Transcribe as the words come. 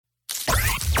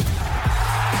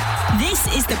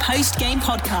This is the post-game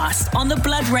podcast on the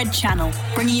Blood Red channel,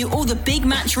 bringing you all the big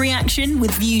match reaction with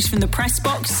views from the press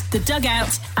box, the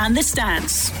dugout and the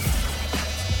stands.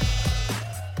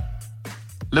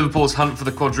 Liverpool's hunt for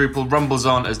the quadruple rumbles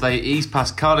on as they ease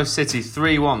past Cardiff City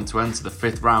 3-1 to enter the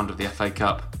fifth round of the FA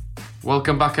Cup.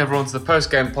 Welcome back everyone to the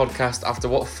post-game podcast after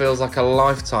what feels like a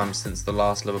lifetime since the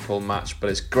last Liverpool match, but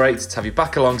it's great to have you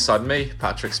back alongside me,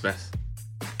 Patrick Smith.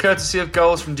 Courtesy of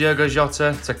goals from Diogo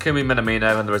Jota, Takumi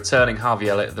Minamino and the returning Harvey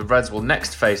Elliott, the Reds will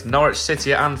next face Norwich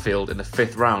City at Anfield in the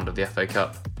fifth round of the FA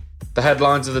Cup. The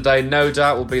headlines of the day no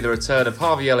doubt will be the return of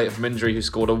Harvey Elliott from injury, who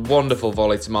scored a wonderful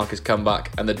volley to mark his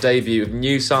comeback, and the debut of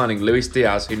new signing Luis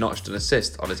Diaz, who notched an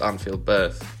assist on his Anfield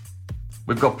berth.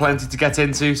 We've got plenty to get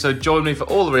into, so join me for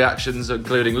all the reactions,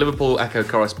 including Liverpool Echo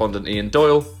correspondent Ian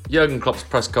Doyle, Jurgen Klopp's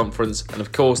press conference, and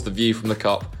of course the view from the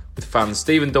Kop, with fans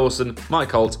Stephen Dawson,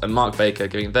 Mike Holt and Mark Baker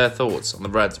giving their thoughts on the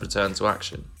Reds' return to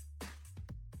action.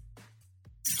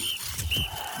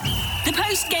 The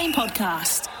post-game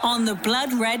podcast on the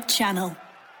Blood Red channel.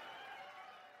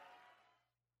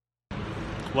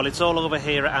 Well, it's all over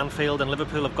here at Anfield, and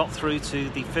Liverpool have got through to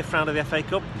the fifth round of the FA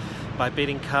Cup by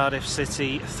beating Cardiff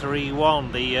City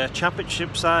 3-1. The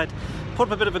Championship side put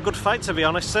up a bit of a good fight, to be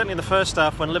honest. Certainly in the first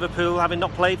half, when Liverpool, having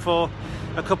not played for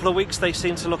a couple of weeks, they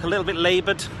seemed to look a little bit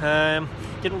laboured,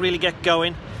 didn't really get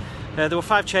going. There were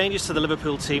 5 changes to the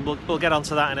Liverpool team. We'll get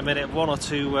onto that in a minute. 1 or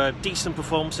 2 decent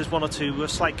performances, 1 or 2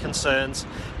 slight concerns.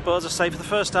 But as I say, for the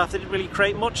first half, they didn't really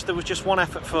create much. There was just one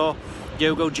effort for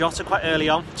Diogo Jota quite early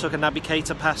on. Took a Naby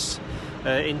Keita pass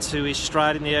into his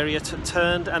stride in the area,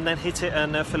 turned and then hit it,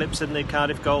 and Phillips in the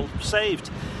Cardiff goal saved.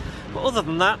 But other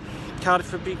than that,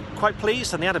 Cardiff would be quite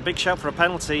pleased, and they had a big shout for a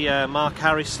penalty. Mark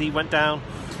Harris, he went down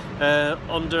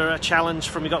under a challenge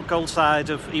from, he got goal side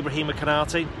of Ibrahima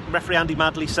Konate. Referee Andy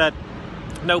Madley said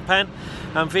no pen,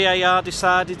 and VAR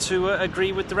decided to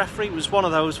agree with the referee. It was one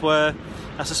of those where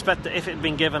I suspect that if it had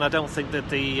been given, I don't think that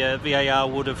the VAR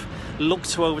would have looked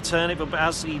to overturn it, but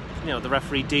as the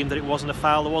referee deemed that it wasn't a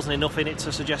foul, there wasn't enough in it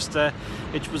to suggest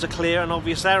it was a clear and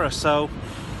obvious error. So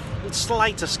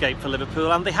slight escape for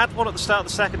Liverpool, and they had one at the start of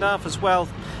the second half as well,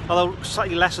 although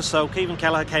slightly lesser so. Kevin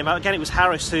Kelleher came out again. It was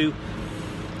Harris who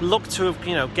looked to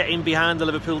have, get in behind the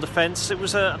Liverpool defence. It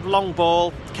was a long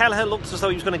ball. Kelleher looked as though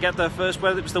he was going to get there first,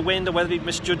 whether it was the wind or whether he'd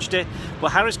misjudged it. Well,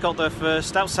 Harris got there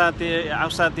first, outside the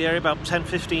area, about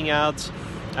 10-15 yards,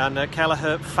 and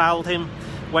Kelleher fouled him,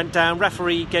 went down.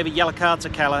 Referee gave a yellow card to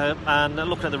Kelleher, and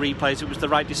looking at the replays, it was the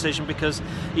right decision because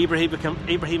Ibrahima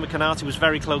Konate was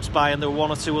very close by, and there were 1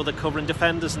 or 2 other covering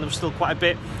defenders, and there was still quite a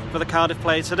bit for the Cardiff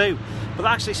player to do. But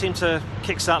that actually seemed to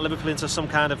kickstart Liverpool into some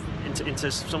kind of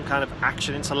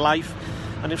action, into life.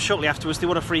 And shortly afterwards, they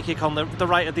won a free kick on the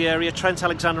right of the area. Trent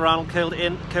Alexander-Arnold curled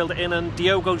it in, and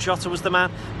Diogo Jota was the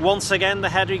man. Once again, the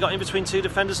header, he got in between 2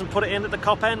 defenders and put it in at the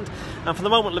Kop end. And from the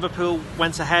moment Liverpool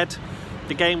went ahead,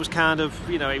 the game was kind of,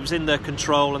 it was in their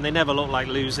control, and they never looked like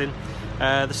losing.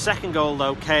 The second goal,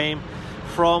 though, came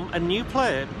from a new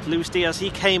player, Luis Diaz. He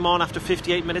came on after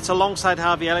 58 minutes alongside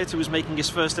Harvey Elliott, who was making his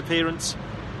first appearance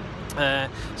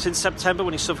since September,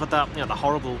 when he suffered that the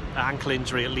horrible ankle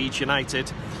injury at Leeds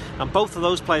United. And both of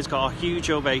those players got a huge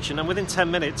ovation, and within 10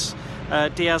 minutes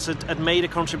Diaz had made a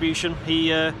contribution.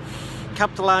 He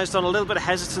capitalised on a little bit of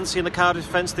hesitancy in the Cardiff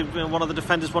defence. One of the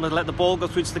defenders wanted to let the ball go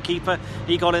through to the keeper.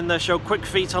 He got in there, showed quick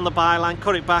feet on the byline,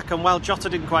 cut it back, and while Jota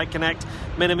didn't quite connect,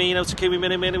 Takumi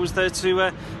Minamino was there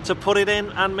to put it in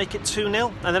and make it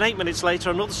 2-0. And then 8 minutes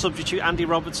later, another substitute, Andy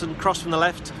Robertson, crossed from the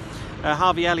left.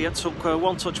 Harvey Elliott took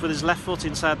one touch with his left foot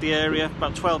inside the area,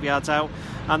 about 12 yards out,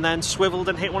 and then swiveled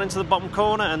and hit one into the bottom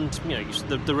corner. And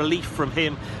the relief from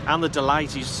him and the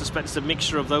delight, you suspect it's a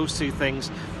mixture of those two things.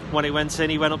 When he went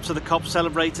in, he went up to the Kop,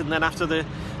 celebrated, and then after the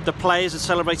players had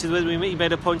celebrated with him, he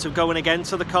made a point of going again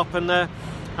to the Kop,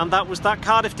 and that was that.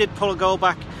 Cardiff did pull a goal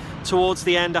back towards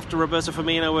the end after Roberto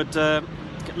Firmino had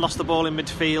lost the ball in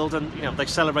midfield, and they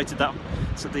celebrated that.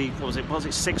 So was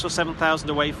it 6,000 or 7,000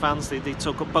 away fans? They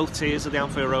took up both tiers of the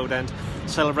Anfield Road end,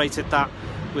 celebrated that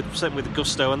certainly with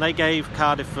gusto, and they gave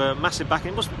Cardiff a massive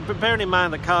backing. Bearing in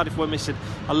mind that Cardiff were missing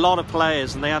a lot of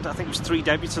players, and they had, I think it was 3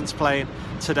 debutants playing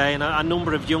today, and a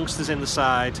number of youngsters in the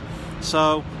side.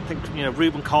 So I think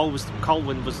Ruben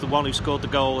Colwyn was the one who scored the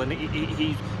goal, and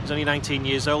he was only 19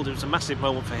 years old. It was a massive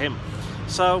moment for him.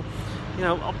 So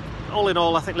all in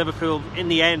all, I think Liverpool in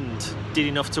the end did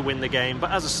enough to win the game.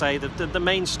 But as I say, the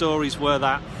main stories were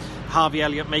that Harvey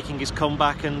Elliott making his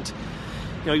comeback, and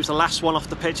he was the last one off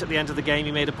the pitch at the end of the game.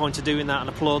 He made a point of doing that and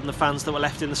applauding the fans that were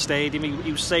left in the stadium.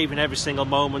 He was saving every single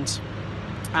moment.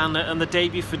 And the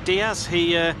debut for Diaz,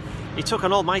 he took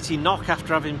an almighty knock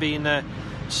after having been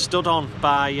stood on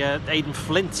by Aidan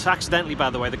Flint, accidentally, by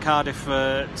the way, the Cardiff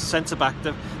centre-back.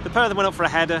 The pair of them went up for a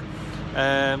header.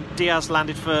 Diaz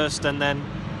landed first, and then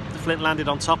Flint landed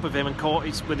on top of him and caught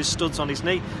with his studs on his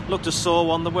knee. Looked a sore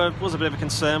one. There was a bit of a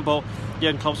concern, but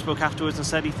Jurgen Klopp spoke afterwards and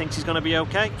said he thinks he's going to be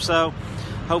okay. So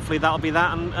hopefully that'll be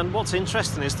that. And what's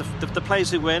interesting is the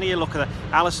players who weren't here. Look at that.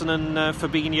 Alisson and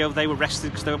Fabinho, they were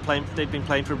rested because they'd been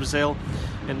playing for Brazil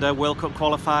in the World Cup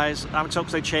qualifiers. Alex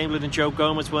Oxlade-Chamberlain and Joe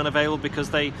Gomez weren't available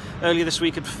because they earlier this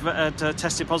week had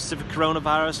tested positive for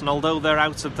coronavirus, and although they're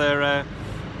out of their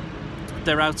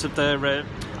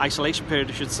isolation period,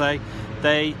 I should say,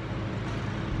 they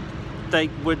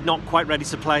were not quite ready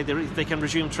to play. They can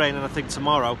resume training, I think,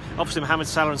 tomorrow. Obviously, Mohamed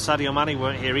Salah and Sadio Mane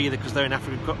weren't here either because they're in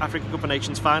Africa Cup of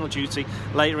Nations final duty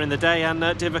later in the day, and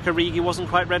Divock Origi wasn't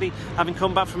quite ready, having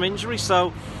come back from injury.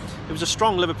 So it was a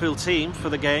strong Liverpool team for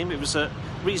the game. It was a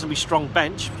reasonably strong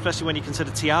bench, especially when you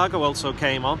consider Thiago also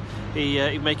came on.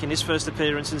 He making his first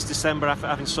appearance since December after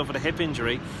having suffered a hip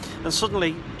injury, and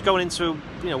suddenly going into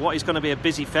what is going to be a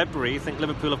busy February. I think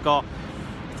Liverpool have got.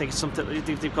 I think it's something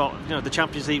they've got. The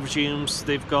Champions League resumes.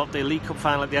 They've got the League Cup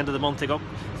final at the end of the month. They've got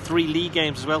 3 league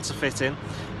games as well to fit in.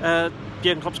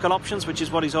 Jurgen Klopp's got options, which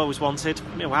is what he's always wanted.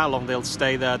 How long they'll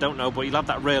stay there, I don't know, but he'll have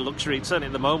that rare luxury, certainly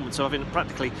at the moment, so having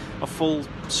practically a full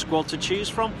squad to choose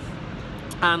from.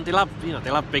 And they'll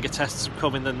have bigger tests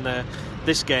coming than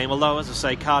this game. Although, as I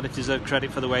say, Cardiff deserve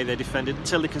credit for the way they defended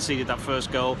until they conceded that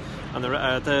first goal. And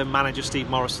the manager Steve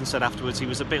Morrison said afterwards he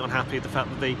was a bit unhappy at the fact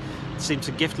that they seemed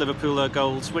to gift Liverpool their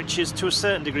goals, which is to a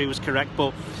certain degree was correct.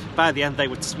 But by the end, they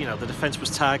were, the defence was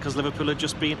tired because Liverpool had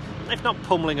just been, if not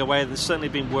pummelling away, they'd certainly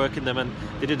been working them, and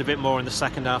they did a bit more in the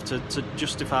second half to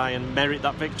justify and merit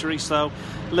that victory. So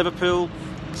Liverpool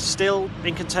still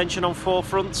in contention on 4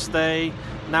 fronts. They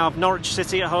now have Norwich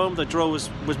City at home. The draw was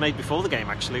made before the game,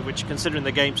 actually, which, considering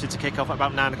the game to kick off at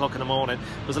about 9 o'clock in the morning,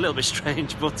 was a little bit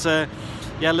strange. But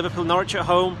Liverpool Norwich at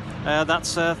home.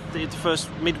 That's the first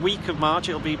midweek of March.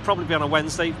 It'll probably be on a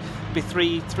Wednesday. It'll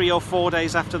be three or 4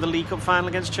 days after the League Cup final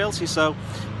against Chelsea. So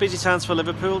busy times for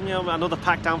Liverpool. Another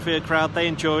packed Anfield crowd. They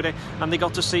enjoyed it, and they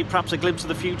got to see perhaps a glimpse of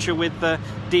the future with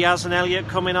Diaz and Elliott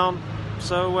coming on.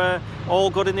 So all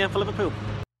good in the end for Liverpool.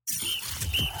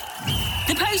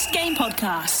 The post-game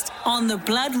podcast on the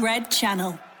Blood Red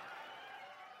Channel.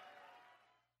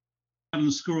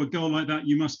 And score a goal like that,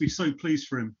 you must be so pleased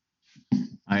for him.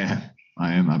 I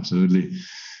am absolutely.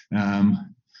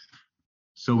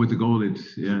 So with the goal,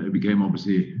 it became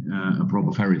obviously a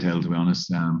proper fairy tale, to be honest.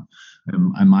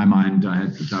 In my mind, I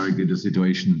had directly the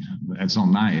situation. It's not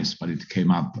nice, but it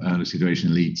came up. The situation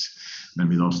in Leeds when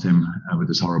we lost him with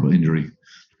this horrible injury,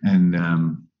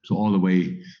 and. So all the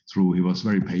way through, he was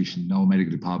very patient. Our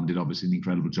medical department did obviously an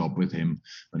incredible job with him,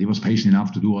 but he was patient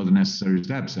enough to do all the necessary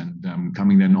steps. And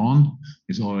coming then on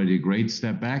is already a great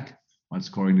step back. But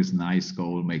scoring this nice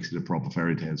goal makes it a proper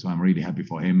fairy tale. So I'm really happy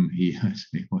for him. He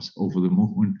was over the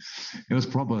moon. It was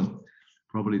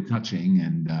probably touching.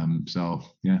 And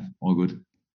all good.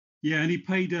 Yeah, and he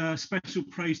paid special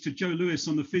praise to Joe Lewis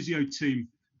on the physio team.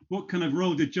 What kind of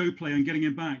role did Joe play in getting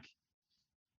him back?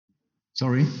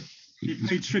 Sorry? He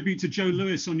paid tribute to Joe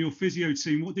Lewis on your physio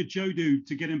team. What did Joe do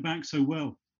to get him back so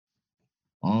well?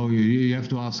 Oh, you have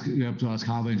to ask. You have to ask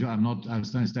Harvey. I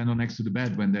stand next to the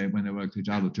bed when they work with each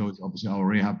other. Joe is obviously our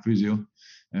rehab physio.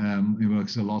 He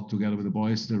works a lot together with the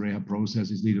boys. The rehab process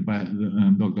is led by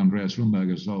Dr. Andreas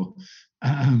Schrumberger. So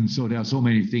there are so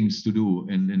many things to do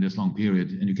in this long period,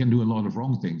 and you can do a lot of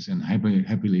wrong things. And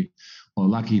happily, or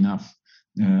luckily,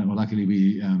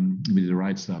 we did the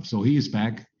right stuff. So he is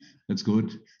back. That's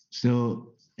good.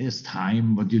 Still is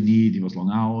time, what you need. He was long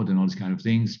out and all these kind of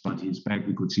things, but he's back.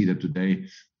 We could see that today.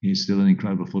 He's still an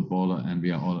incredible footballer, and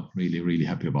we are all really, really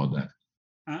happy about that.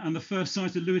 And the first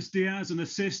sight of Luis Diaz, an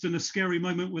assist and a scary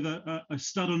moment with a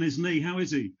stud on his knee. How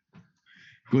is he?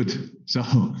 Good. So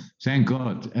thank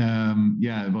God.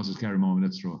 It was a scary moment.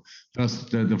 That's true.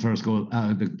 First, the first goal,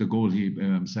 the goal he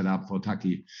set up for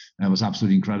Taki was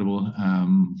absolutely incredible.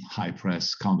 High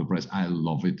press, counter press. I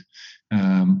love it.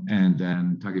 And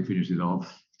then Taki finished it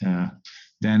off.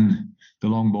 Then the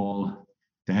long ball,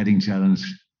 the heading challenge.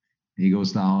 He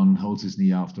goes down, holds his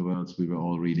knee afterwards. We were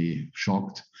all really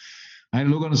shocked. I had a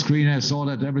look on the screen. I saw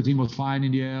that everything was fine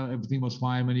in the air. Everything was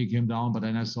fine when he came down. But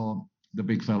then I saw the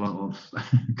big fella of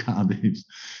Cardiff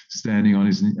standing on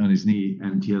his knee,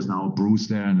 and he has now a bruise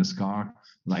there and a scar,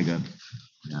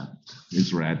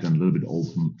 it's red and a little bit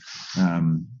open.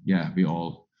 We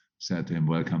all said to him,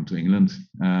 welcome to England.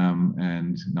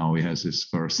 And now he has his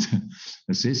first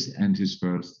assist and his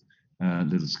first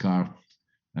little scar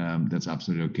That's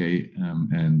absolutely okay.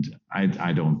 And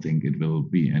I don't think it will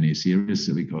be any serious,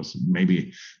 because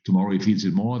maybe tomorrow he feels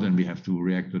it more, then we have to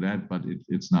react to that, but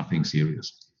it's nothing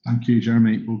serious. Thank you,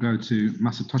 Jeremy. We'll go to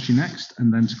Masatoshi next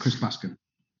and then to Chris Bascombe.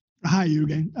 Hi,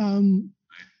 Jürgen.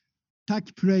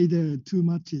 Taki played 2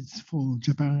 matches for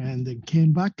Japan and then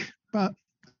came back, but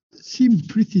seemed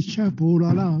pretty sharp all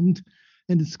around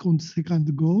and scored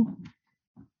second goal.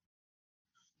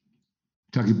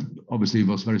 Taki obviously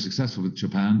was very successful with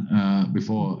Japan.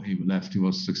 Before he left, he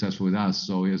was successful with us,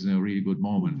 so he has a really good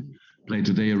moment. Played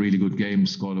today a really good game,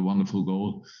 scored a wonderful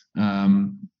goal.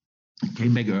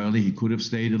 Came back early. He could have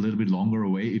stayed a little bit longer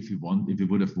away if he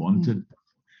would have wanted.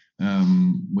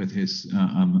 With his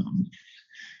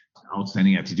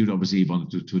outstanding attitude, obviously he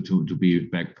wanted to be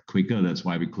back quicker. That's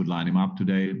why we could line him up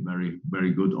today. Very,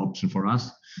 very good option for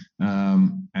us.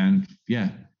 And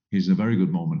yeah, he's in a very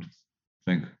good moment.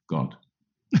 Thank God.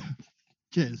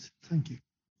 Cheers. Thank you.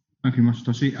 Thank you,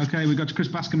 Masatoshi. Okay, we got to Chris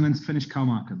Bascombe then to finish Carl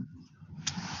Markham.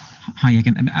 Hi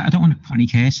again. I don't want to put any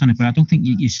curse on it, but I don't think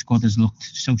your squad has looked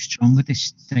so strong at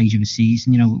this stage of the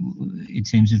season, in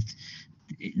terms of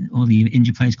all the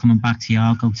injured players coming back.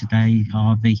 Thiago today,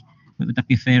 Harvey. Would that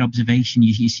be a fair observation?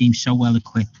 You seem so well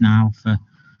equipped now for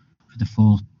the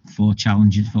four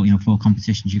challenges, four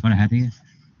competitions you've got ahead of you.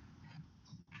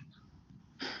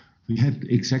 We had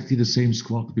exactly the same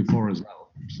squad before as well.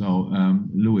 So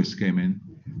Lewis came in,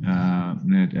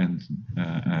 Ned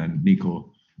and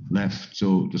Nico left.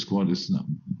 So the squad is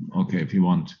okay if you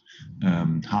want.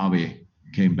 Harvey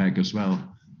came back as well.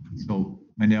 So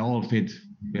when they're all fit,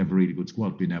 we have a really good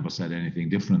squad. We never said anything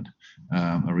different.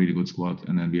 A really good squad,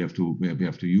 and then we have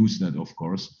to use that, of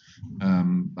course.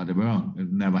 But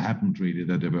it never happened really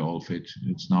that they were all fit.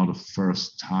 It's now the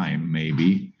first time,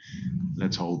 maybe.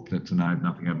 Let's hope that tonight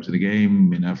nothing happens in the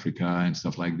game in Africa and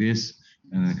stuff like this,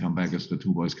 and then come back as the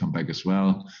 2 boys come back as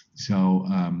well. So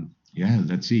yeah,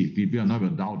 let's see. We are never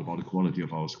in doubt about the quality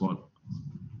of our squad.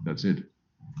 That's it.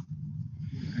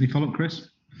 Any follow-up, Chris?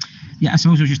 Yeah, I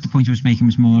suppose it was just the point I was making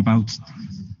was more about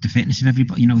the fitness of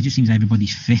everybody. It just seems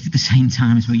everybody's fit at the same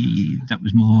time. As well, that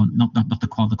was more not the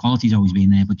quality's always been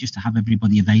there, but just to have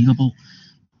everybody available.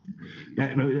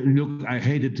 Yeah, look, I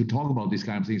hated to talk about these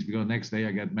kind of things because next day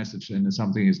I get message and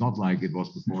something is not like it was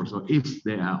before. So if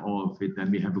they are all fit,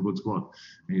 then we have a good squad.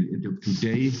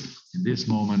 Today, in this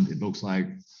moment, it looks like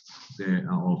they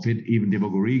are all fit. Even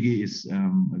Divock Origi is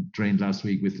trained last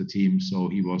week with the team, so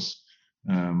he was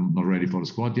not ready for the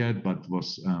squad yet, but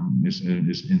is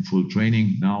in full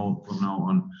training now from now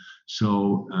on.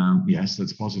 So yes,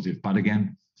 that's positive. But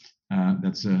again,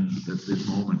 that's this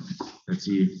moment. Let's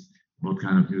see what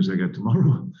kind of news I get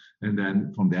tomorrow, and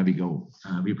then from there we go.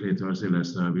 We play Thursday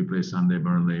Leicester, we play Sunday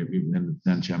Burnley, and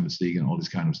then Champions League and all this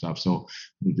kind of stuff. So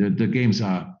the games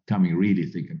are coming really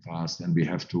thick and fast, and we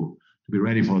have to be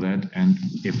ready for that. And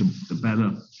if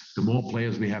the more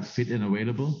players we have fit and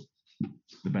available,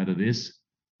 the better it is.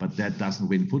 But that doesn't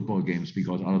win football games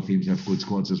because other teams have good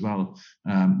squads as well.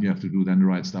 You have to do then the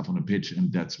right stuff on the pitch,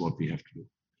 and that's what we have to do.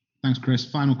 Thanks, Chris.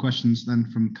 Final questions then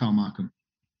from Carl Markham.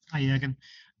 Hi, Jürgen.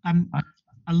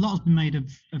 A lot has been made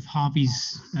of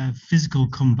Harvey's physical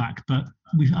comeback, but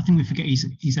I think we forget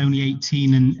he's only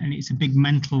 18, and it's a big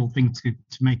mental thing to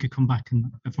make a comeback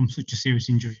from such a serious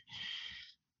injury.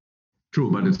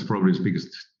 True, but it's probably his biggest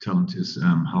talent is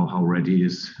how ready he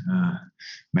is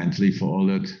mentally for all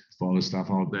the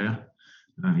stuff out there.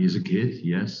 He's a kid,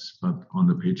 yes, but on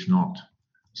the pitch not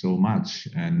so much,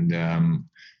 and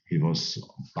he was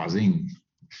buzzing.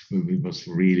 We was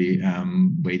really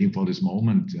waiting for this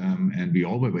moment, and we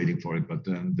all were waiting for it. But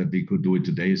that we could do it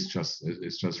today is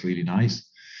just really nice.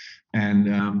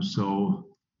 And so,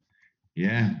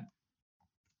 yeah,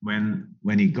 when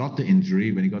he got the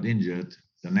injury, when he got injured,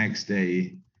 the next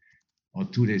day or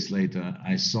 2 days later,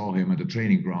 I saw him at the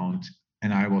training ground,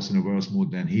 and I was in a worse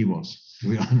mood than he was. To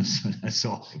be honest, I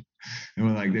saw him. It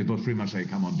was like, it was pretty much like,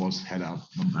 "Come on, boss, head up.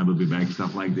 I will be back."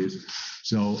 Stuff like this.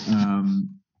 So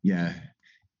yeah.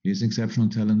 He's exceptional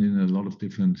talent in a lot of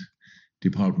different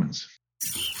departments.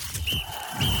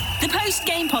 The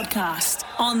post-game podcast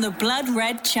on the Blood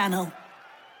Red Channel.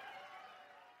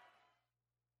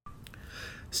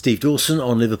 Steve Dawson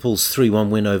on Liverpool's 3-1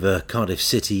 win over Cardiff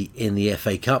City in the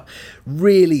FA Cup.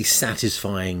 Really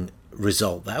satisfying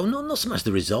result. That not so much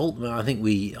the result. I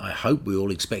hope we all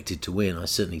expected to win. I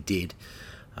certainly did.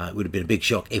 It would have been a big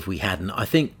shock if we hadn't. I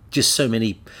think just so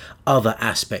many other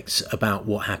aspects about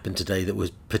what happened today that was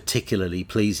particularly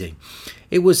pleasing.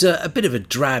 It was a bit of a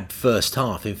drab first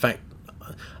half. In fact,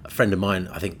 a friend of mine,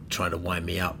 I think, trying to wind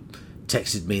me up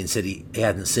texted me and said he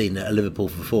hadn't seen a Liverpool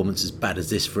performance as bad as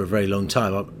this for a very long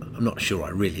time. I'm not sure I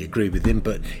really agree with him,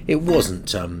 but it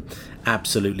wasn't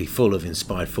absolutely full of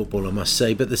inspired football, I must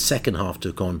say. But the second half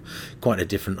took on quite a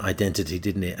different identity,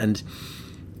 didn't it? And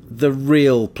the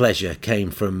real pleasure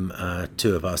came from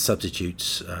two of our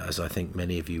substitutes, as I think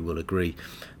many of you will agree.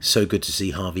 So good to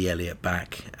see Harvey Elliott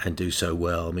back and do so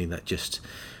well. I mean, that just,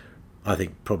 I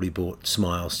think, probably brought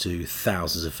smiles to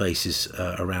thousands of faces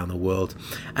around the world.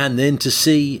 And then to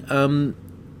see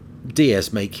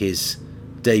Diaz make his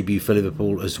debut for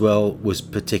Liverpool as well was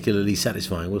particularly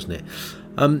satisfying, wasn't it?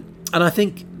 And I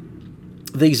think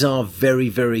these are very,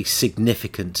 very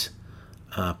significant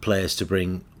players to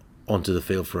bring onto the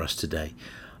field for us today.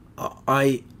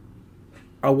 I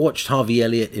watched Harvey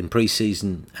Elliott in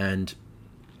pre-season, and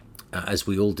as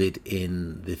we all did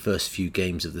in the first few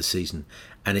games of the season,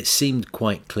 and it seemed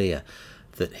quite clear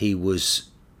that he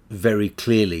was very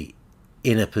clearly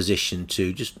in a position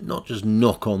to not just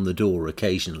knock on the door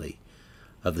occasionally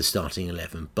of the starting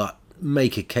 11, but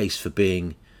make a case for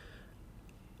being,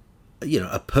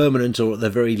 a permanent, or at the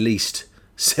very least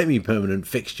semi-permanent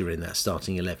fixture in that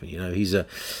starting 11. He's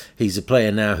a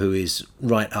player now who is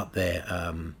right up there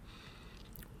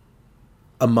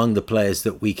among the players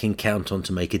that we can count on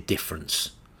to make a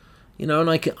difference. And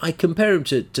I compare him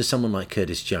to someone like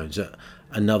Curtis Jones,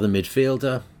 another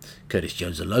midfielder. Curtis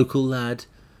Jones, a local lad,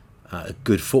 a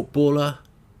good footballer,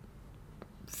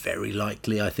 very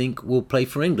likely, I think, will play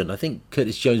for England. I think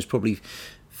Curtis Jones probably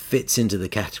fits into the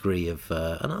category of,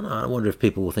 and I wonder if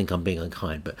people will think I'm being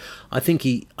unkind, but I think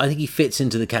he fits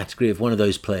into the category of one of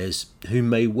those players who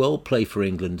may well play for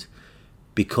England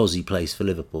because he plays for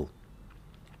Liverpool.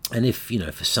 And if,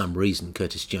 for some reason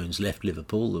Curtis Jones left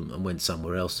Liverpool and went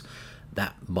somewhere else,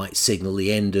 that might signal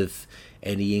the end of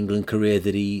any England career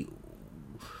that he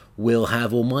will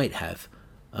have or might have.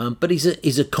 But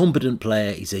he's a competent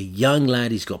player. He's a young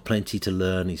lad. He's got plenty to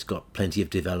learn. He's got plenty of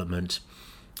development,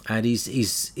 and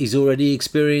he's already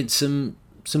experienced some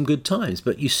good times.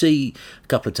 But you see a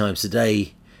couple of times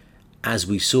today, as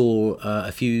we saw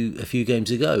a few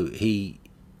games ago, he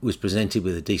was presented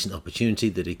with a decent opportunity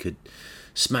that he could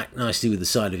smack nicely with the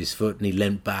side of his foot, and he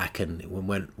leant back and it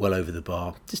went well over the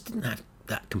bar. Just didn't have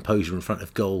that composure in front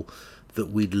of goal that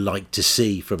we'd like to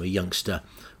see from a youngster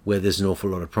where there's an awful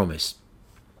lot of promise.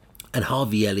 And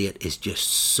Harvey Elliott is just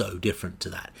so different to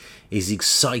that. He's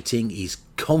exciting, he's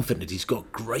confident, he's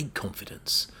got great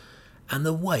confidence. And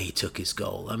the way he took his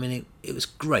goal, I mean, it was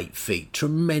great feet,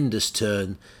 tremendous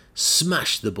turn,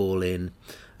 smashed the ball in.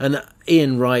 And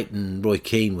Ian Wright and Roy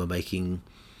Keane were making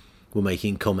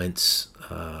comments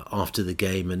after the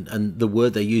game, and the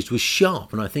word they used was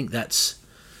sharp. And I think that's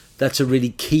a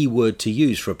really key word to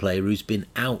use for a player who's been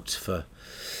out for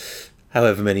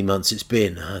however many months it's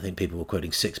been. I think people were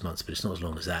quoting 6 months, but it's not as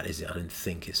long as that, is it? I don't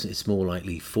think it's more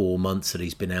likely 4 months that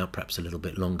he's been out, perhaps a little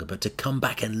bit longer. But to come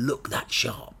back and look that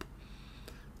sharp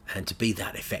and to be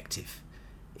that effective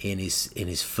in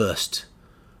his first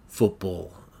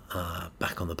football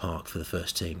back on the park for the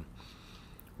first team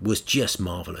was just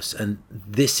marvellous. And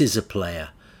this is a player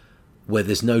where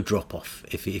there's no drop-off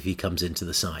if he comes into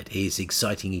the side. He's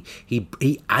exciting.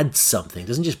 He adds something. He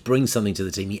doesn't just bring something to the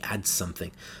team. He adds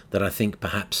something that I think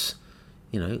perhaps,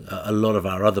 a lot of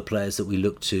our other players that we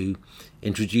look to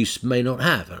introduce may not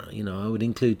have. I would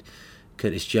include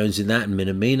Curtis Jones in that, and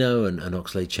Minamino and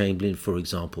Oxlade-Chamberlain, for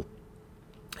example.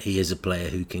 He is a player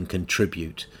who can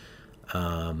contribute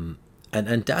and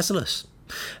dazzle us.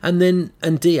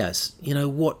 And Diaz,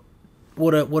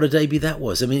 what a debut that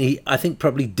was. I mean, I think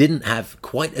probably didn't have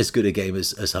quite as good a game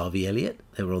as Harvey Elliott.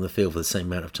 They were on the field for the same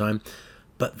amount of time.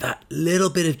 But that little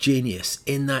bit of genius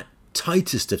in that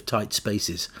tightest of tight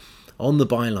spaces on the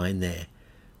byline there,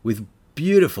 with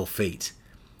beautiful feet,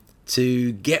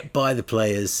 to get by the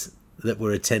players that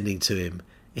were attending to him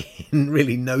in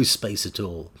really no space at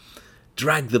all,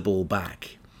 drag the ball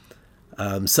back,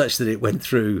 such that it went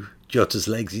through Jota's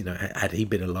legs. Had he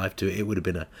been alive to it, it would have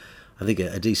been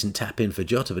a decent tap in for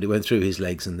Jota, but it went through his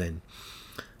legs and then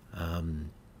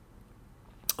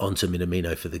onto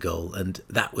Minamino for the goal, and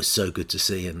that was so good to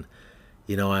see. And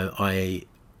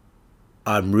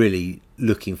I'm really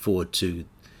looking forward to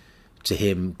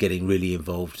him getting really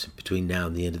involved between now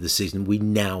and the end of the season. We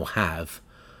now have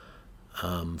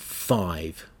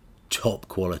 5 top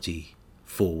quality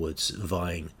forwards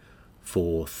vying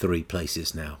for 3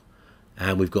 places now,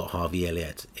 and we've got Harvey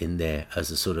Elliott in there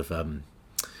as a sort of a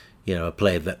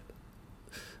player that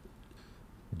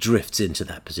drifts into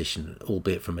that position,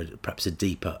 albeit from perhaps a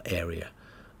deeper area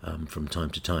from time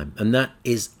to time. And that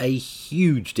is a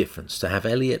huge difference to have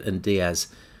Elliott and Diaz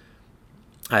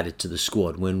added to the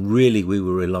squad when really we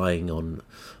were relying on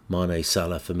Mane,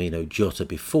 Salah, Firmino, Jota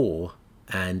before,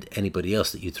 and anybody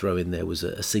else that you throw in there was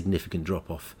a significant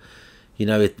drop-off.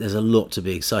 There's a lot to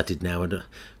be excited now, and I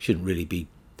shouldn't really be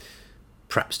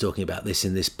perhaps talking about this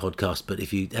in this podcast, but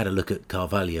if you had a look at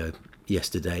Carvalho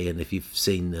yesterday, and if you've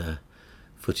seen the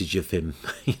footage of him,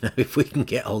 if we can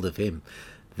get hold of him,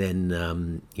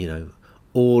 then,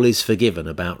 all is forgiven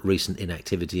about recent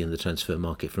inactivity in the transfer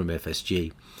market from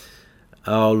FSG.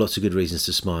 Oh, lots of good reasons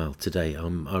to smile today.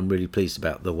 I'm really pleased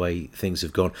about the way things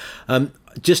have gone.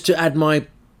 Just to add my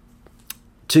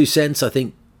 2 cents, I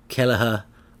think Kelleher,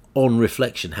 on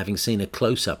reflection, having seen a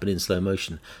close-up and in slow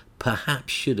motion,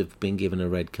 perhaps should have been given a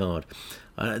red card.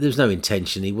 There was no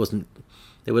intention. He wasn't.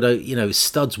 There were no,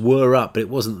 studs were up, but it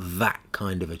wasn't that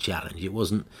kind of a challenge. It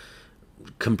wasn't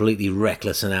completely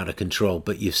reckless and out of control.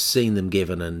 But you've seen them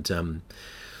given, and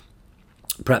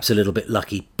perhaps a little bit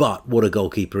lucky. But what a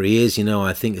goalkeeper he is!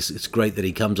 I think it's great that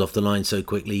he comes off the line so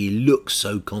quickly. He looks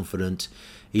so confident.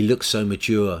 He looks so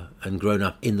mature and grown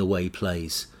up in the way he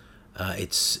plays.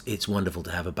 It's wonderful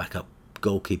to have a backup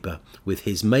goalkeeper with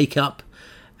his makeup.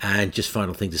 And just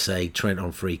final thing to say, Trent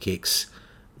on free kicks.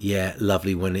 Yeah,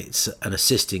 lovely when it's an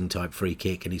assisting type free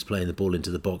kick and he's playing the ball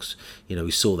into the box.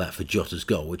 We saw that for Jota's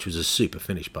goal, which was a super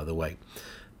finish, by the way.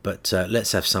 But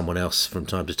let's have someone else from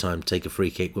time to time take a free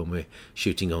kick when we're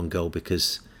shooting on goal,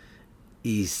 because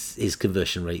his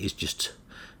conversion rate is just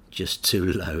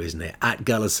too low, isn't it? At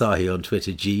Gulasahi on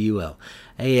Twitter, GULASAHI.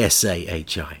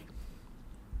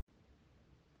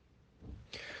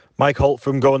 Mike Holt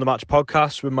from Go on the Match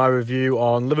podcast with my review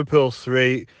on Liverpool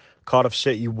 3, Cardiff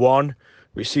City 1,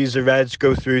 which sees the Reds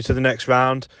go through to the next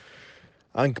round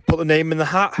and put the name in the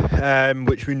hat,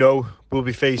 which we know will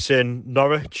be facing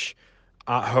Norwich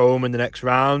at home in the next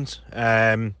round.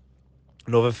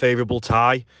 Another favourable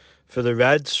tie for the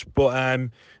Reds. But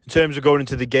in terms of going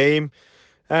into the game,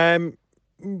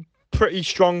 pretty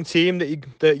strong team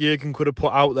that Jurgen could have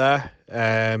put out there.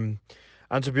 And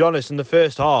to be honest, in the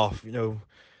first half,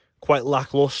 quite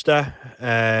lacklustre.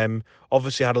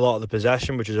 Obviously had a lot of the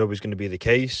possession, which is always going to be the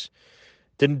case.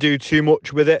 Didn't do too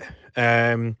much with it.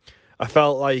 I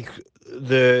felt like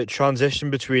the transition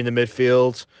between the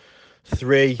midfield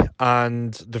 3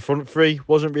 and the front 3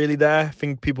 wasn't really there. I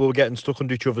think people were getting stuck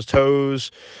under each other's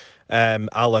toes.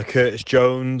 A la Curtis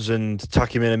Jones and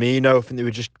Taki Minamino. I think they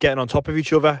were just getting on top of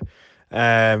each other,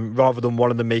 rather than one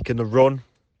of them making the run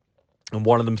and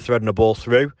one of them threading the ball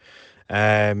through.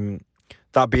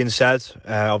 That being said,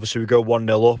 obviously we go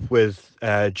 1-0 up with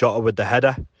Jota with the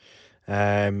header.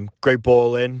 Great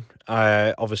ball in.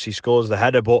 Obviously scores the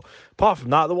header, but apart from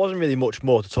that, there wasn't really much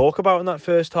more to talk about in that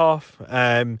first half.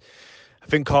 I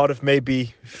think Cardiff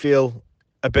maybe feel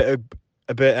a bit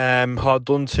hard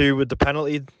done to with the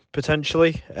penalty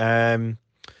potentially. In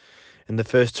the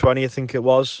first 20, I think it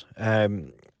was. I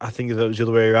think if it was the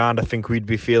other way around, I think we'd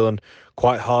be feeling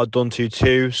quite hard done to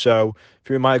too. So I think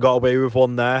we might have got away with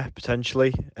one there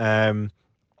potentially. Obviously,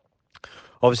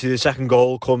 the second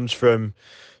goal comes from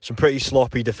some pretty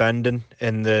sloppy defending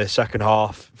in the second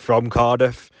half from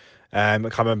Cardiff. I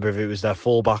can't remember if it was their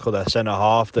fullback or their centre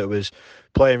half that was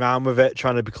playing around with it,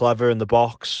 trying to be clever in the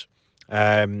box.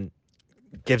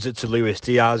 Gives it to Luis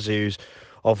Diaz, who's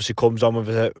obviously comes on with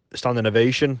a standing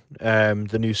ovation,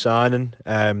 the new signing.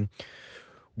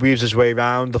 Weaves his way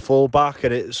around the fullback,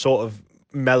 and it sort of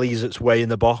mellies its way in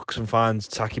the box and finds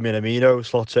Taki Minamino,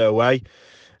 slots it away.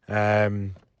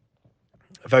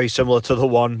 Very similar to the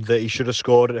one that he should have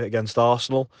scored against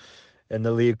Arsenal in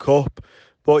the League Cup.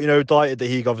 But, delighted that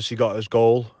he obviously got his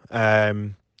goal. I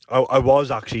was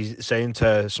actually saying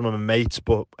to some of my mates,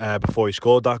 but before he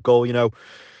scored that goal,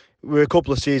 we're a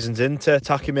couple of seasons into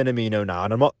Taki Minamino now,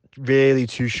 and I'm not really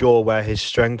too sure where his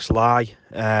strengths lie.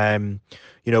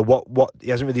 What he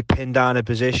hasn't really pinned down a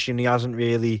position. He hasn't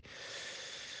really,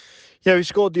 he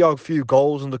scored the odd few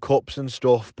goals in the cups and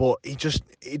stuff, but he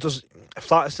does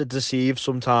flatters to deceive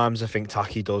sometimes. I think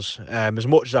Taki does. As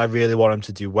much as I really want him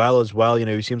to do well as well,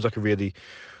 he seems like a really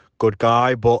good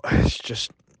guy, but it's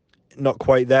just not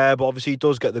quite there. But obviously he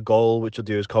does get the goal, which will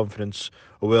do his confidence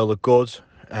a world of good.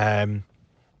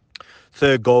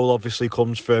 Third goal obviously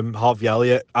comes from Harvey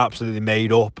Elliott, absolutely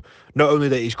made up. Not only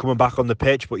that he's coming back on the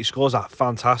pitch, but he scores that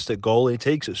fantastic goal. He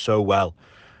takes it so well.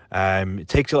 He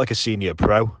takes it like a senior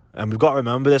pro. And we've got to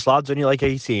remember this lad's only like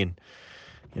 18.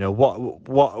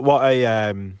 What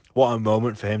a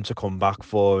moment for him to come back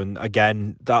for. And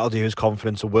again, that'll do his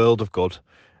confidence a world of good.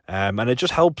 And it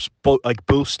just helps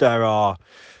boost our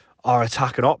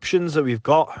attacking options that we've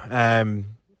got.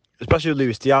 Especially with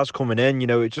Luis Diaz coming in,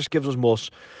 it just gives us more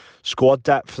squad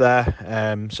depth there.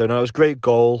 So no, it was a great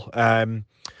goal.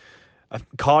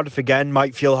 Cardiff again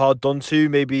might feel hard done to.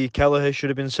 Maybe Kelleher should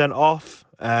have been sent off.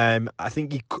 I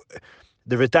think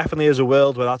there definitely is a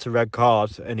world where that's a red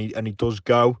card, and he does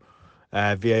go.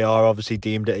 VAR obviously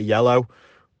deemed it a yellow,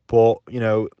 but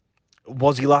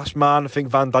was he last man? I think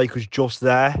Van Dijk was just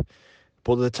there,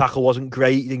 but the tackle wasn't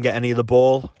great. He didn't get any of the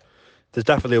ball. There's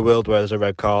definitely a world where there's a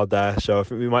red card there, so I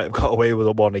think we might have got away with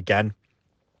one again.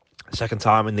 Second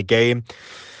time in the game.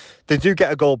 They do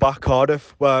get a goal back,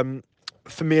 Cardiff.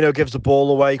 Firmino gives the ball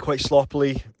away quite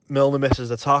sloppily. Milner misses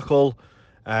the tackle.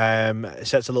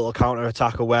 Sets a little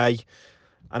counter-attack away.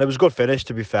 And it was a good finish,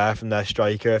 to be fair, from their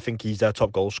striker. I think he's their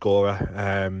top goal scorer.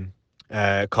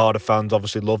 Cardiff fans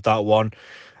obviously loved that one.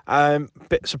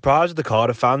 Bit surprised at the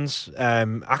Cardiff fans,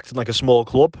 acting like a small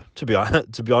club, to be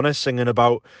honest, singing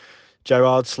about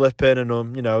Gerrard slipping,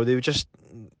 and they were just,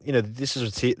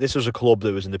 this was a club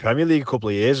that was in the Premier League a couple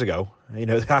of years ago.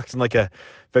 They're acting like a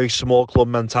very small club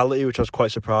mentality, which I was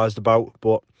quite surprised about.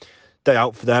 But day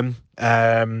out for them.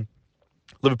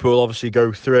 Liverpool obviously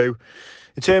go through.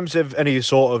 In terms of any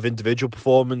sort of individual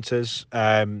performances,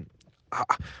 I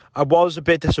was a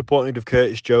bit disappointed with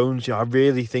Curtis Jones. I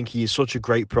really think he's such a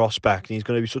great prospect and he's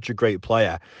going to be such a great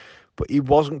player. But he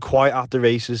wasn't quite at the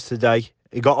races today.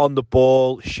 He got on the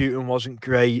ball, shooting wasn't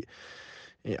great.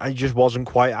 He just wasn't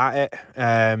quite at it.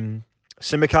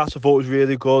 Tsimikas I thought was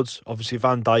really good. Obviously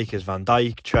Van Dijk is Van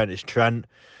Dijk, Trent is Trent.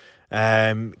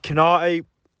 Konate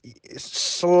is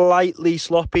slightly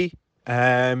sloppy.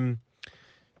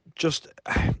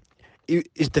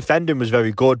 His defending was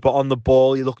very good, but on the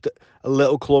ball he looked a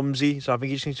little clumsy. So I think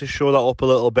he just needs to show that up a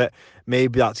little bit.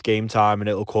 Maybe that's game time and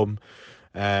it'll come.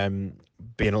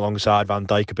 Being alongside Van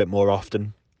Dijk a bit more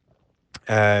often.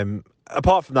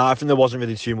 Apart from that, I think there wasn't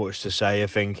really too much to say. I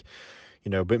think,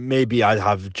 but maybe I'd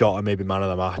have Jota maybe man of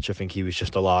the match. I think he was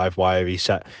just a live wire. He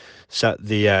set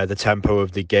the tempo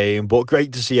of the game. But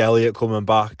great to see Elliott coming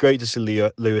back. Great to see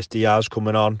Luis Diaz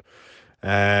coming on.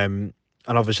 And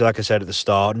obviously, like I said at the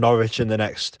start, Norwich in the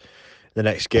next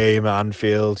game at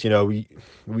Anfield. You'd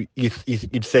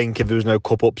think if there was no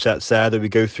cup upsets there that we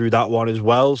go through that one as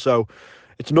well. So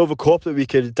it's another cup that we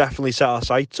could definitely set our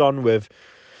sights on with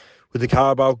the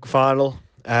Carabao final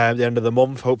at the end of the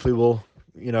month. Hopefully we'll,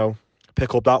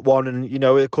 pick up that one, and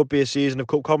it could be a season of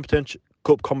cup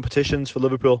competitions for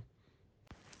Liverpool.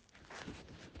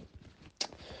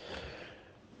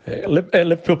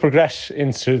 Liverpool progress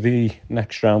into the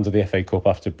next round of the FA Cup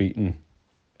after beating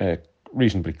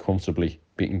reasonably comfortably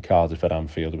beating Cardiff at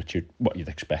Anfield, what you'd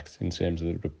expect in terms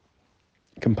of the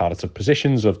comparative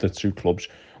positions of the two clubs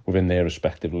within their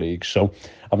respective leagues. So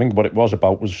I think what it was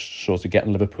about was sort of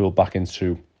getting Liverpool back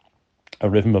into a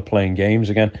rhythm of playing games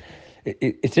again.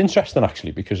 It's interesting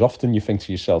actually, because often you think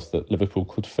to yourself that Liverpool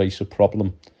could face a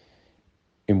problem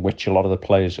in which a lot of the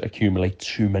players accumulate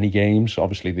too many games.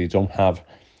 Obviously they don't have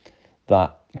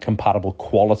that comparable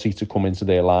quality to come into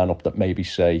their lineup that maybe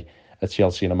say a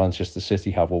Chelsea and a Manchester City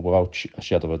have, or without a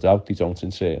shadow of a doubt they don't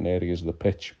in certain areas of the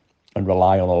pitch, and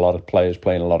rely on a lot of players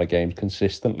playing a lot of games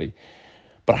consistently.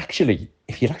 But actually,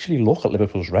 if you actually look at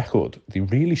Liverpool's record, they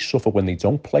really suffer when they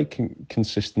don't play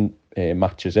consistent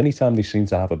matches. Anytime they seem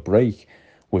to have a break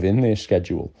within their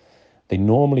schedule, they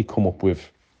normally come up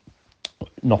with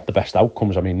not the best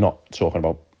outcomes. I mean, not talking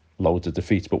about loads of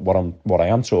defeats, but what I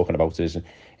am talking about is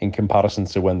in comparison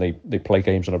to when they play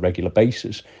games on a regular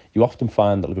basis, you often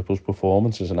find that Liverpool's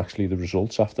performances and actually the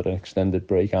results after an extended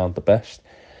break aren't the best.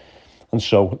 And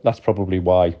so that's probably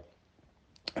why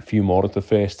a few more of the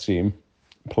first team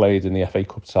played in the FA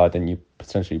Cup side than you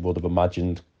potentially would have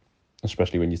imagined,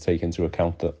 especially when you take into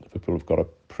account that Liverpool have got a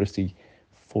pretty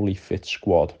fully fit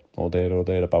squad, or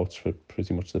thereabouts, for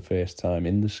pretty much the first time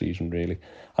in the season, really.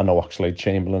 I know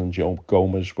Oxlade-Chamberlain and Joe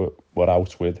Gomez were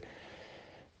out with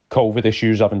COVID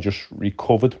issues, having just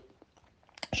recovered.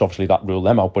 So obviously that ruled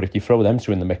them out. But if you throw them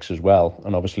two in the mix as well,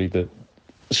 and obviously the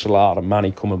Salah and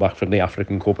Mane coming back from the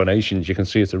African Cup of Nations, you can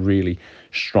see it's a really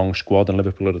strong squad, and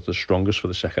Liverpool are the strongest for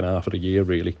the second half of the year,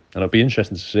 really. And it'll be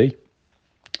interesting to see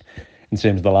in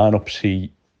terms of the lineups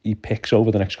he picks over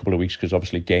the next couple of weeks, because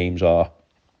obviously games are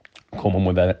coming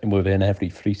within every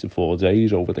 3 to 4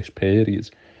 days over this period.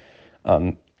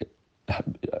 And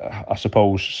I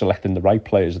suppose selecting the right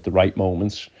players at the right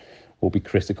moments will be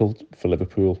critical for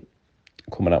Liverpool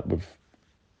coming out with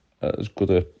as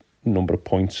good a number of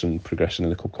points and progressing in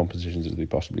the cup competitions as they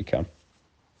possibly can.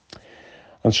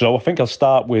 And so I think I'll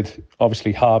start with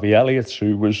obviously Harvey Elliott,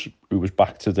 who was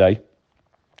back today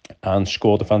and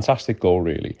scored a fantastic goal,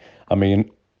 really. I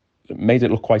mean, it made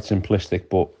it look quite simplistic,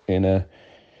 but in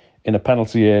a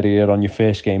penalty area on your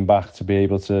first game back, to be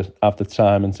able to have the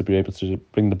time and to be able to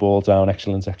bring the ball down,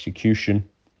 excellent execution,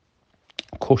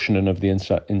 cushioning of the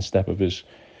instep of his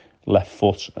left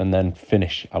foot, and then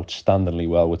finish outstandingly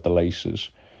well with the laces,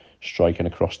 striking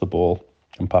across the ball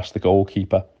and past the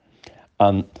goalkeeper.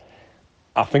 And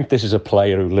I think this is a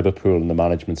player who Liverpool and the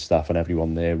management staff and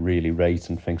everyone there really rate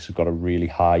and thinks has got a really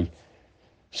high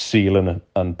ceiling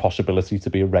and possibility to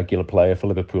be a regular player for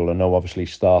Liverpool. I know obviously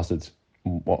started,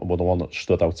 well, the one that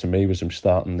stood out to me was him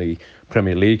starting the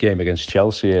Premier League game against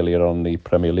Chelsea earlier on the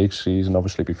Premier League season,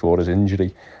 obviously before his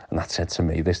injury, and that said to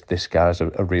me, this guy's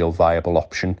a real viable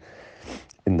option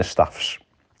in the staff's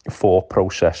thought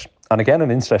process. And again,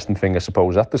 an interesting thing, I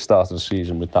suppose, at the start of the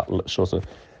season with that sort of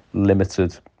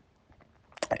limited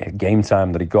game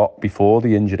time that he got before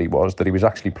the injury was that he was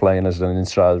actually playing as an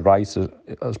inside right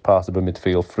as part of a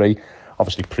midfield three.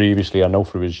 Obviously, previously, I know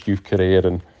through his youth career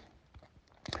and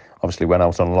obviously went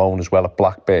out on loan as well at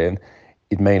Blackburn,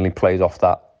 he'd mainly played off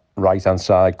that right-hand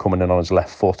side, coming in on his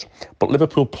left foot. But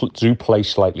Liverpool do play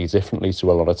slightly differently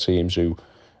to a lot of teams who,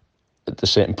 the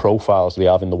certain profiles they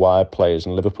have in the wide players,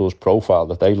 and Liverpool's profile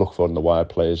that they look for in the wide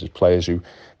players is players who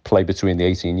play between the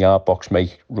 18-yard box,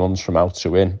 make runs from out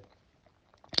to in,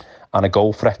 and a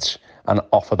goal threat, and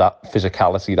offer that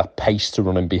physicality, that pace to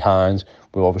running behind,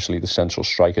 with obviously the central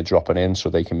striker dropping in so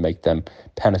they can make them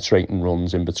penetrating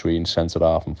runs in between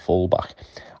centre-half and full-back.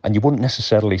 And you wouldn't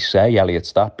necessarily say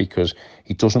Elliott's that, because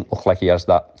he doesn't look like he has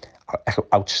that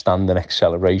outstanding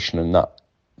acceleration and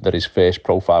that his first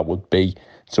profile would be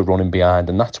to running behind.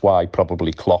 And that's why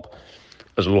probably Klopp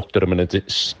has looked at him in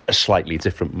a slightly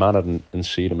different manner and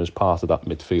seen him as part of that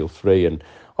midfield three, and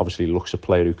obviously looks a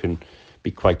player who can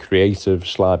be quite creative,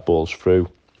 slide balls through,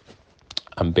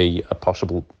 and be a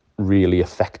possible really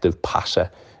effective passer,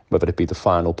 whether it be the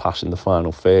final pass in the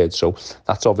final third. So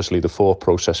that's obviously the thought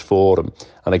process for him.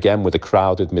 And again, with a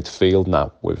crowded midfield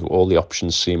now, with all the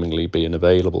options seemingly being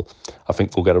available, I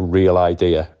think we'll get a real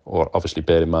idea, or obviously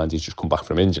bear in mind he's just come back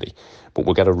from injury, but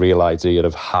we'll get a real idea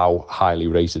of how highly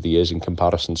rated he is in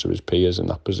comparison to his peers in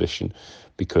that position,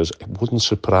 because it wouldn't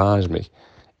surprise me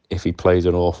if he played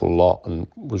an awful lot and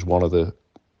was one of the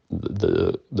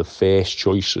first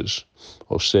choices,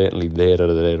 or certainly there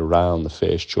around the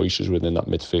first choices within that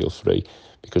midfield three,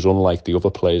 because unlike the other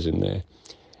players in there,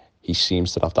 he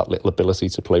seems to have that little ability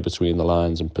to play between the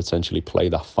lines and potentially play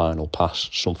that final pass,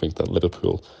 something that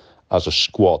Liverpool as a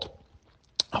squad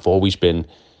have always been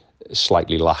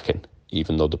slightly lacking,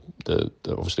 even though they're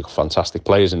obviously fantastic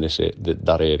players in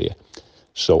that area.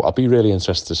 So I'll be really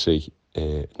interested to see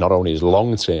not only his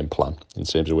long-term plan in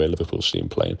terms of where Liverpool see him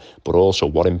playing, but also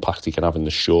what impact he can have in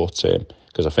the short term.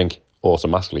 Because I think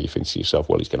automatically you think to yourself,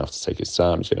 well, he's going to have to take his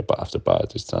time. He's going to have to bide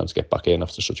his time to get back in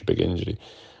after such a big injury.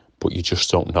 But you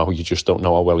just don't know. You just don't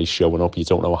know how well he's showing up. You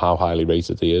don't know how highly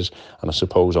rated he is. And I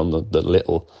suppose on the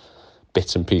little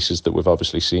bits and pieces that we've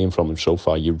obviously seen from him so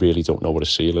far, you really don't know what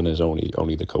his ceiling is.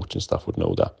 Only the coaching staff would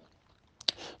know that.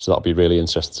 So that'll be really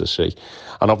interesting to see.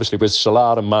 And obviously with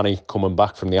Salah and Mane coming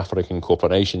back from the African Cup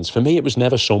of Nations, for me it was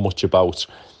never so much about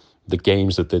the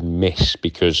games that they'd miss,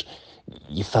 because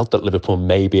you felt that Liverpool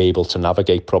may be able to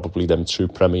navigate probably them 2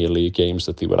 Premier League games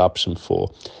that they were absent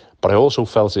for. But I also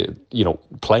felt it,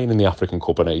 playing in the African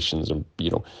Cup of Nations and,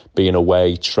 being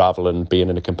away, travelling, being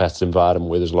in a competitive environment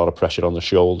where there's a lot of pressure on the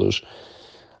shoulders,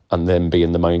 and then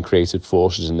being the main creative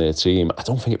forces in their team, I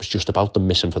don't think it was just about them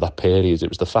missing for that period. It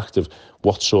was the fact of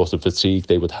what sort of fatigue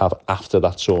they would have after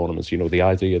that tournament. The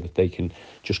idea that they can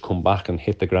just come back and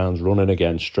hit the ground running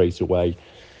again straight away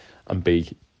and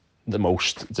be the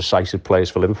most decisive players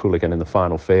for Liverpool again in the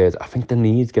final third. I think they're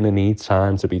going to need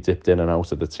time to be dipped in and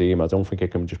out of the team. I don't think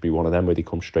it can just be one of them where they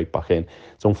come straight back in.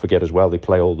 Don't forget as well, they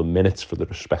play all the minutes for the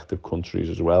respective countries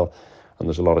as well. And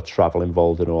there's a lot of travel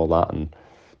involved in all that, and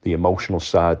the emotional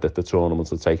side that the tournament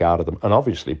will take out of them. And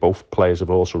obviously both players have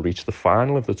also reached the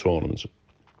final of the tournament.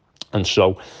 And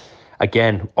so,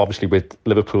 again, obviously with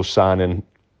Liverpool signing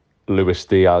Luis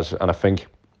Diaz, and I think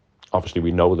obviously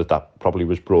we know that probably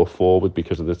was brought forward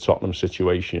because of the Tottenham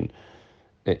situation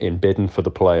in bidding for the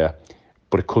player,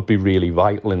 but it could be really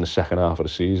vital in the second half of the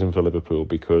season for Liverpool,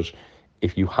 because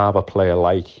if you have a player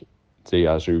like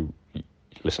Diaz who,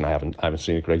 listen, I haven't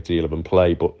seen a great deal of him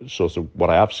play, but sort of what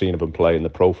I have seen of him play and the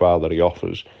profile that he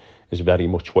offers is very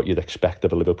much what you'd expect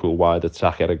of a Liverpool-wide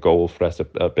attack, at a goal threat,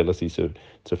 ability to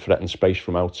threaten space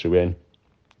from out to in,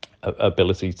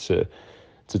 ability to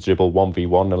dribble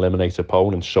 1v1, eliminate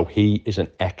opponents. So he is an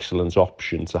excellent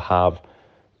option to have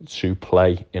to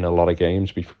play in a lot of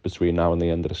games between now and the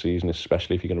end of the season,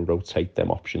 especially if you're going to rotate them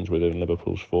options within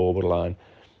Liverpool's forward line,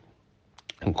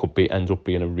 and could end up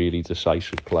being a really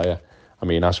decisive player. I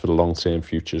mean, as for the long-term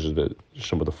futures of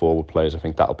some of the forward players, I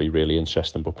think that'll be really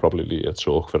interesting, but probably a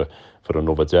talk for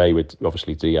another day, with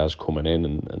obviously Diaz coming in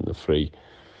and the three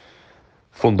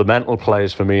fundamental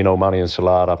players, Firmino, Mane and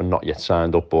Salah, have not yet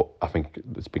signed up, but I think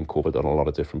it's been covered on a lot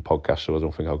of different podcasts, so I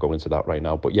don't think I'll go into that right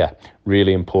now. But yeah,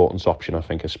 really important option, I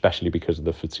think, especially because of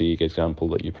the fatigue example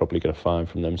that you're probably going to find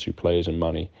from them two players in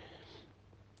Mane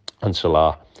and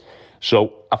Salah.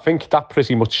 So I think that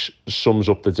pretty much sums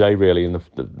up the day, really, and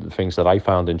the things that I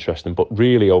found interesting. But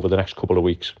really, over the next couple of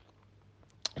weeks,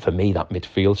 for me, that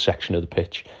midfield section of the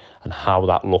pitch and how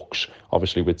that looks,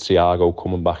 obviously with Thiago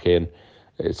coming back in,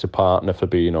 it's a partner for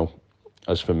Fabinho,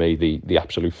 as for me, the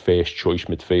absolute first choice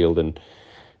midfield. And,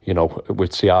 you know,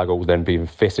 with Thiago then being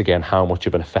fit again, how much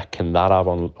of an effect can that have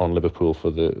on Liverpool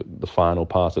for the final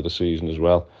part of the season as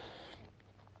well?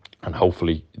 And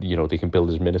hopefully, you know, they can build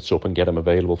his minutes up and get him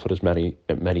available for as many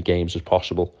games as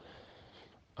possible.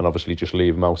 And obviously just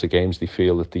leave him out of games they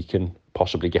feel that they can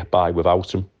possibly get by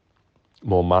without him.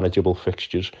 More manageable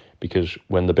fixtures, because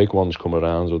when the big ones come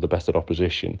around or the better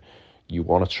opposition, you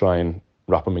want to try and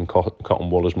wrap him in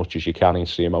cotton wool as much as you can and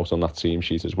see him out on that team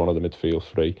sheet as one of the midfield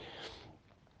three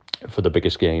for the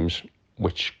biggest games,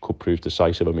 which could prove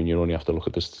decisive. I mean, you only have to look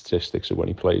at the statistics of when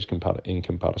he plays in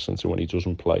comparison to when he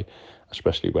doesn't play,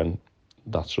 especially when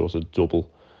that sort of double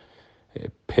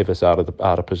pivot out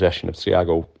of possession of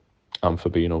Thiago and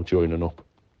Fabinho joining up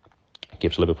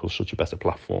gives Liverpool such a better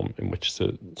platform in which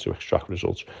to extract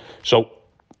results. So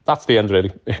that's the end,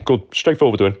 really. Good,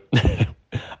 straightforward win.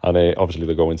 And obviously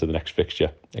they'll go into the next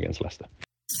fixture against Leicester.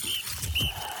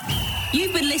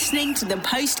 You've been listening to the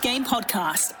post-game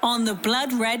podcast on the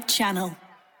Blood Red channel.